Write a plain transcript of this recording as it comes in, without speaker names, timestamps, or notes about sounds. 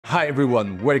Hi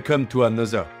everyone, welcome to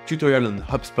another tutorial on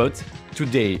HubSpot.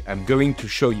 Today I'm going to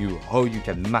show you how you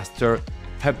can master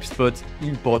HubSpot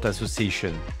import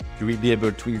association. You will be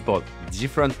able to import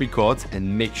different records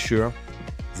and make sure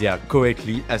they are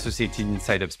correctly associated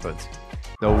inside HubSpot.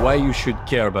 Now, why you should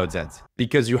care about that?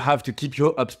 Because you have to keep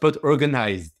your HubSpot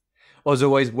organized.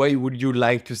 Otherwise, why would you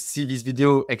like to see this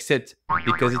video except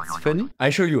because it's funny?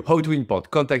 I show you how to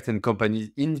import contacts and companies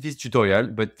in this tutorial,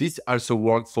 but this also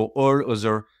works for all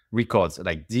other records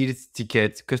like deals,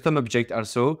 tickets, custom object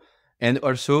also, and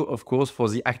also, of course, for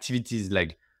the activities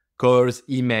like calls,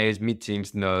 emails,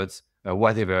 meetings, notes,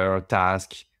 whatever,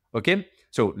 task. Okay,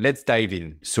 so let's dive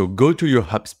in. So go to your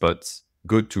HubSpot,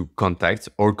 go to contacts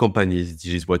or companies,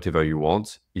 this is whatever you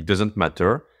want. It doesn't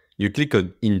matter. You click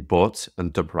on import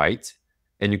on top right,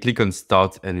 and you click on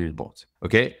start and import.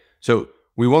 Okay, so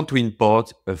we want to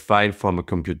import a file from a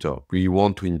computer. We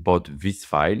want to import this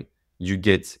file. You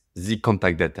get the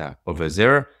contact data over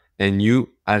there, and you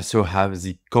also have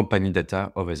the company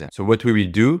data over there. So what we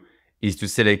will do is to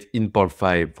select import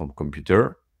file from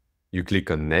computer. You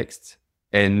click on next,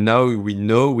 and now we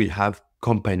know we have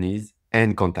companies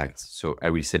and contacts. So I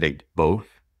will select both,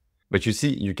 but you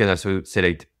see, you can also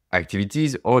select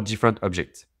activities or different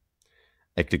objects.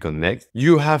 I click on next.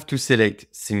 You have to select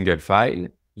single file.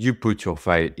 You put your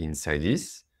file inside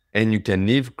this, and you can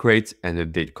leave create and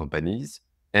update companies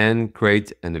and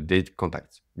create and update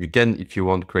contacts. You can, if you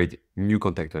want, create new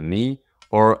contact only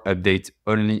or update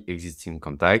only existing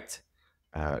contact.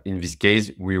 In this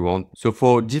case, we want, so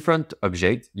for different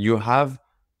objects, you have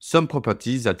some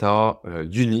properties that are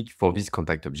unique for this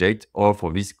contact object or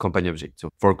for this company object. So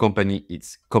for company,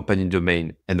 it's company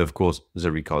domain and of course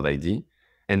the record ID.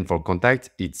 And for contact,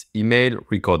 it's email,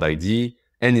 record ID.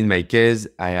 And in my case,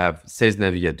 I have sales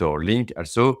navigator link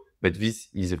also, but this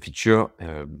is a feature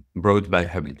brought by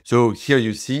Hubspot. So here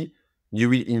you see, you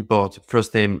will import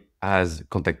first name as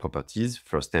contact properties,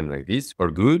 first name like this, all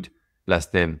good,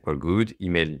 last name, all good,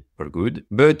 email, all good.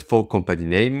 But for company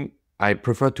name, I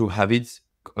prefer to have it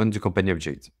on the company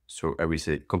object. So I will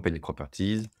say company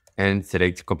properties and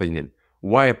select company name.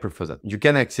 Why I prefer that? You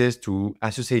can access to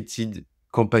associated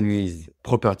companies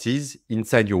properties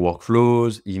inside your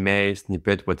workflows, email,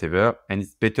 snippet, whatever. And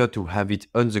it's better to have it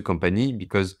on the company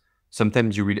because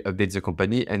sometimes you will update the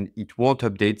company and it won't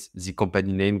update the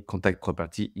company name contact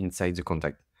property inside the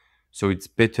contact. So it's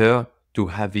better to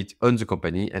have it on the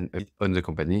company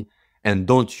and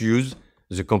don't use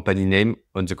the company name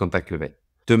on the contact level.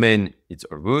 Domain, it's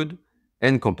all good.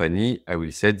 And company, I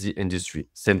will set the industry.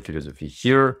 Same philosophy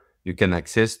here. You can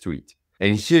access to it.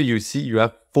 And here you see you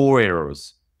have 4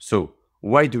 errors. So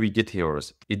why do we get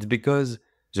errors? It's because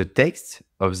the text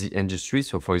of the industry.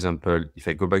 So for example, if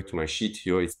I go back to my sheet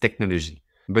here, it's technology.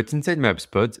 But inside my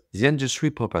HubSpot, the industry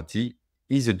property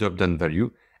is a drop-down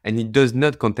value and it does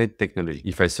not contain technology.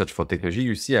 If I search for technology,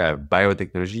 you see I have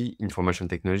biotechnology, information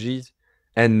technologies,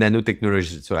 and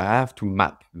nanotechnology. So I have to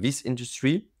map this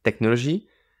industry technology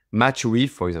match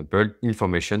with, for example,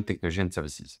 information technology and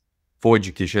services. For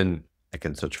education, I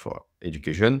can search for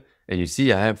education, and you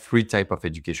see I have 3 types of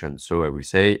education. So I will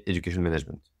say education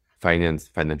management, finance,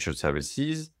 financial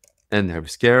services, and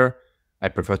healthcare. I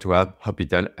prefer to have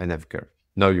hospital and healthcare.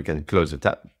 Now you can close the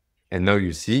tab, and now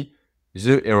you see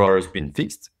the error has been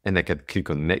fixed, and I can click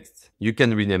on next. You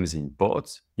can rename the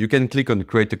import. You can click on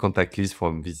create a contact list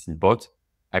from this import.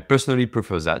 I personally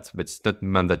prefer that, but it's not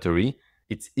mandatory.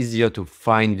 It's easier to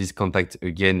find this contact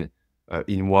again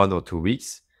in 1 or 2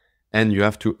 weeks, and you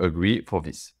have to agree for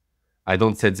this. I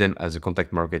don't set them as a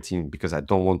contact marketing because I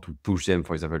don't want to push them,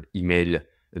 for example, email,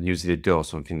 a newsletter or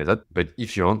something like that. But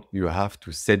if you want, you have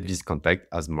to set this contact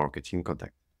as marketing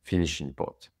contact. Finish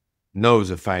import. Now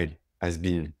the file has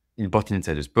been imported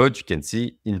inside the spot. You can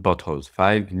see import rows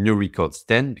 5, new records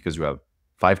 10 because you have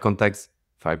 5 contacts,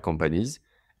 5 companies,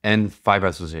 and 5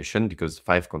 associations because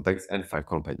 5 contacts and 5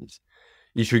 companies.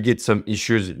 If you get some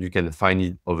issues, you can find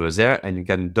it over there and you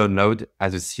can download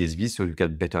as a CSV so you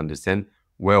can better understand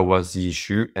where was the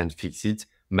issue and fix it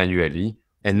manually.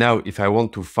 And now if I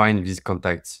want to find these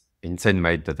contacts inside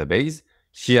my database,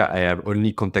 here I have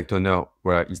only contact owner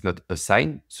where it's not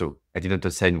assigned. So I didn't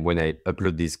assign when I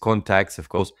upload these contacts. Of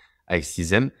course, I see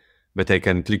them, but I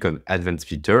can click on advanced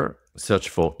filter, search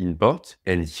for import.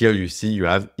 And here you see you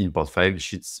have import file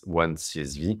sheets 1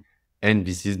 CSV, and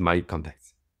this is my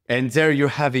contacts. And there you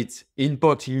have it,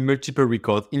 importing multiple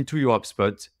records into your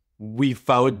HubSpot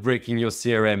without breaking your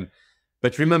CRM.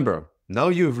 But remember, now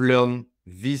you've learned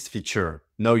this feature.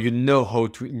 Now you know how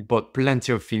to import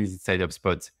plenty of things inside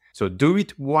HubSpot. So do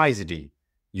it wisely.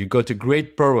 You got a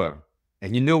great power.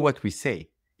 And you know what we say.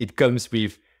 It comes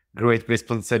with great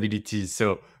responsibilities.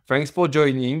 So thanks for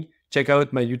joining. Check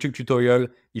out my YouTube tutorial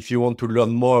if you want to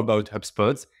learn more about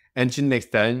HubSpot. Until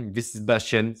next time, this is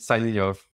Bastien signing off.